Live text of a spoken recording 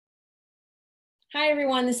Hi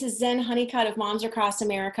everyone, this is Zen Honeycutt of Moms Across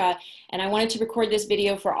America, and I wanted to record this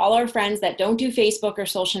video for all our friends that don't do Facebook or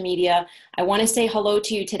social media. I want to say hello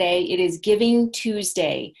to you today. It is Giving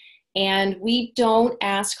Tuesday, and we don't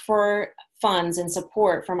ask for funds and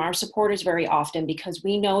support from our supporters very often because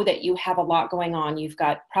we know that you have a lot going on. You've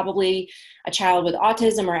got probably a child with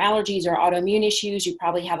autism or allergies or autoimmune issues. You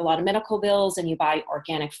probably have a lot of medical bills and you buy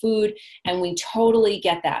organic food, and we totally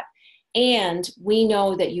get that. And we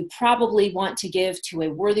know that you probably want to give to a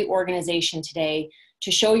worthy organization today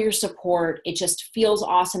to show your support. It just feels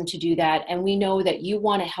awesome to do that. And we know that you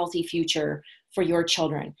want a healthy future for your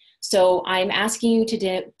children. So I'm asking you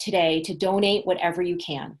today to donate whatever you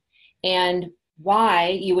can. And why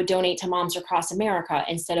you would donate to Moms Across America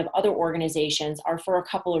instead of other organizations are for a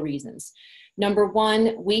couple of reasons. Number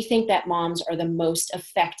one, we think that moms are the most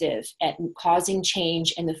effective at causing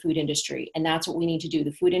change in the food industry, and that's what we need to do,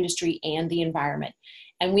 the food industry and the environment.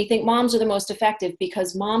 And we think moms are the most effective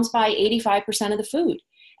because moms buy 85% of the food,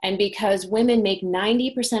 and because women make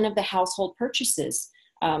 90% of the household purchases,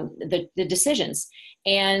 the decisions.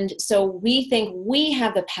 And so we think we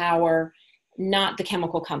have the power, not the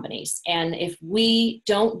chemical companies. And if we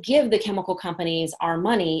don't give the chemical companies our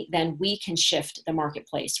money, then we can shift the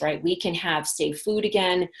marketplace, right? We can have safe food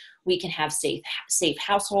again. We can have safe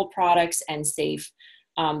household products and safe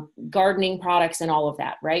gardening products and all of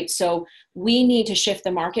that, right? So we need to shift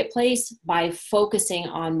the marketplace by focusing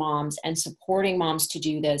on moms and supporting moms to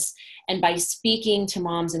do this, and by speaking to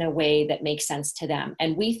moms in a way that makes sense to them.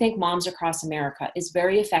 And we think Moms Across America is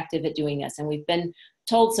very effective at doing this. And we've been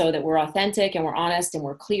told so, that we're authentic and we're honest and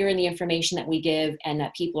we're clear in the information that we give, and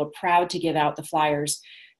that people are proud to give out the flyers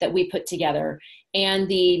that we put together and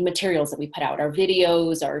the materials that we put out, our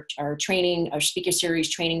videos, our training, our speaker series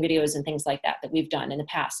training videos and things like that we've done in the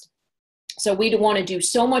past. So we want to do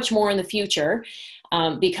so much more in the future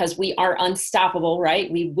because we are unstoppable,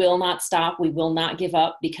 right? We will not stop. We will not give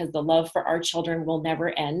up because the love for our children will never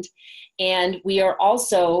end. And we're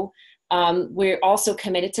also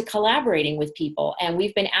committed to collaborating with people. And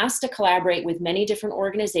we've been asked to collaborate with many different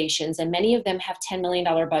organizations, and many of them have $10 million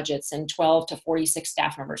budgets and 12 to 46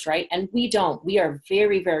 staff members, right? And we don't. We are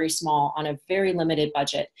very, very small on a very limited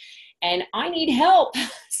budget. And I need help.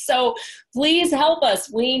 So please help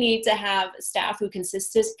us. We need to have staff who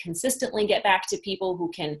consistently get back to people, who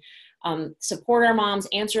can support our moms,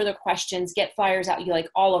 answer the questions, get flyers out,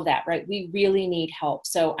 all of that, right? We really need help.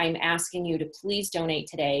 So I'm asking you to please donate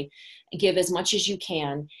today, give as much as you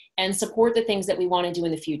can, and support the things that we want to do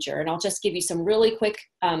in the future. And I'll just give you some really quick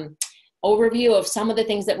overview of some of the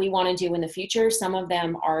things that we want to do in the future. Some of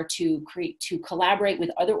them are to collaborate with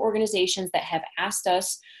other organizations that have asked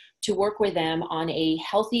us to work with them on a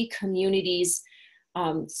healthy communities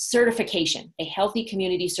certification, a healthy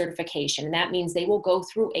community certification. And that means they will go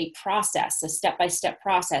through a process, a step-by-step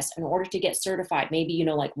process in order to get certified. Maybe,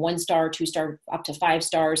 like 1 star, 2 star, up to 5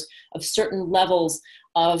 stars of certain levels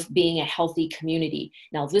of being a healthy community.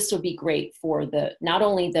 Now, this would be great for not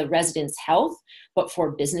only the residents' health, but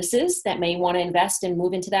for businesses that may want to invest and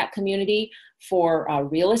move into that community, for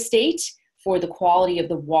real estate, for the quality of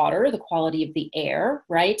the water, the quality of the air,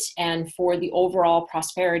 right? And for the overall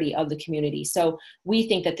prosperity of the community. So we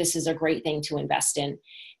think that this is a great thing to invest in.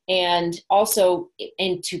 And also,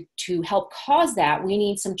 to help cause that, we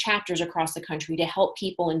need some chapters across the country to help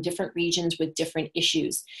people in different regions with different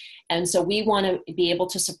issues. And so we want to be able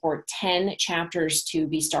to support 10 chapters to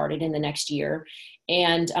be started in the next year,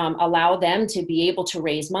 and allow them to be able to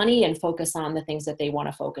raise money and focus on the things that they want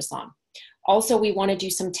to focus on. Also, we want to do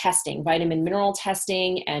some testing, vitamin mineral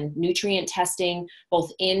testing and nutrient testing,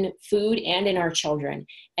 both in food and in our children.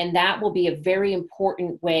 And that will be a very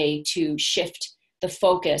important way to shift the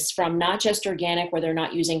focus from not just organic, where they're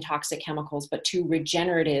not using toxic chemicals, but to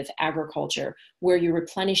regenerative agriculture, where you're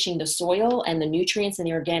replenishing the soil and the nutrients and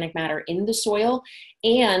the organic matter in the soil,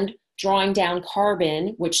 and drawing down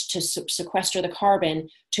carbon, which to sequester the carbon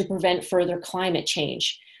to prevent further climate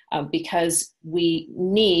change. Because we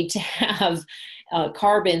need to have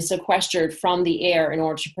carbon sequestered from the air in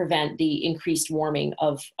order to prevent the increased warming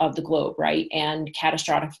of the globe, right? And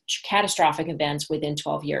catastrophic events within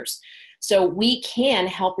 12 years. So we can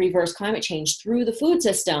help reverse climate change through the food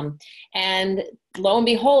system. And lo and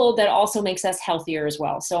behold, that also makes us healthier as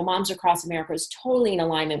well. So Moms Across America is totally in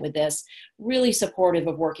alignment with this, really supportive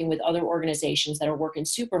of working with other organizations that are working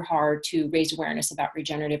super hard to raise awareness about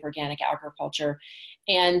regenerative organic agriculture.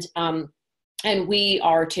 And And we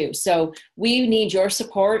are too. So we need your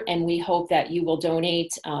support, and we hope that you will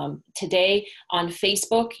donate today. On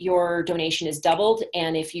Facebook, your donation is doubled.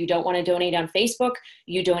 And if you don't want to donate on Facebook,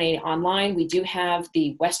 you donate online. We do have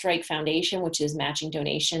the Westreich Foundation, which is matching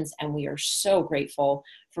donations. And we are so grateful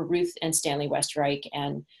for Ruth and Stanley Westreich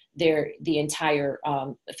and the entire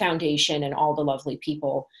foundation and all the lovely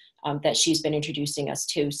people that she's been introducing us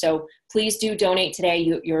to. So please do donate today.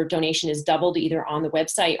 Your donation is doubled either on the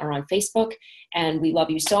website or on Facebook. And we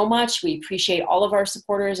love you so much. We appreciate all of our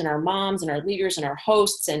supporters and our moms and our leaders and our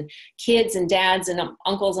hosts and kids and dads and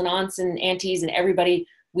uncles and aunts and aunties and everybody.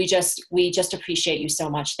 We just appreciate you so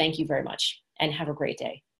much. Thank you very much, and have a great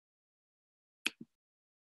day.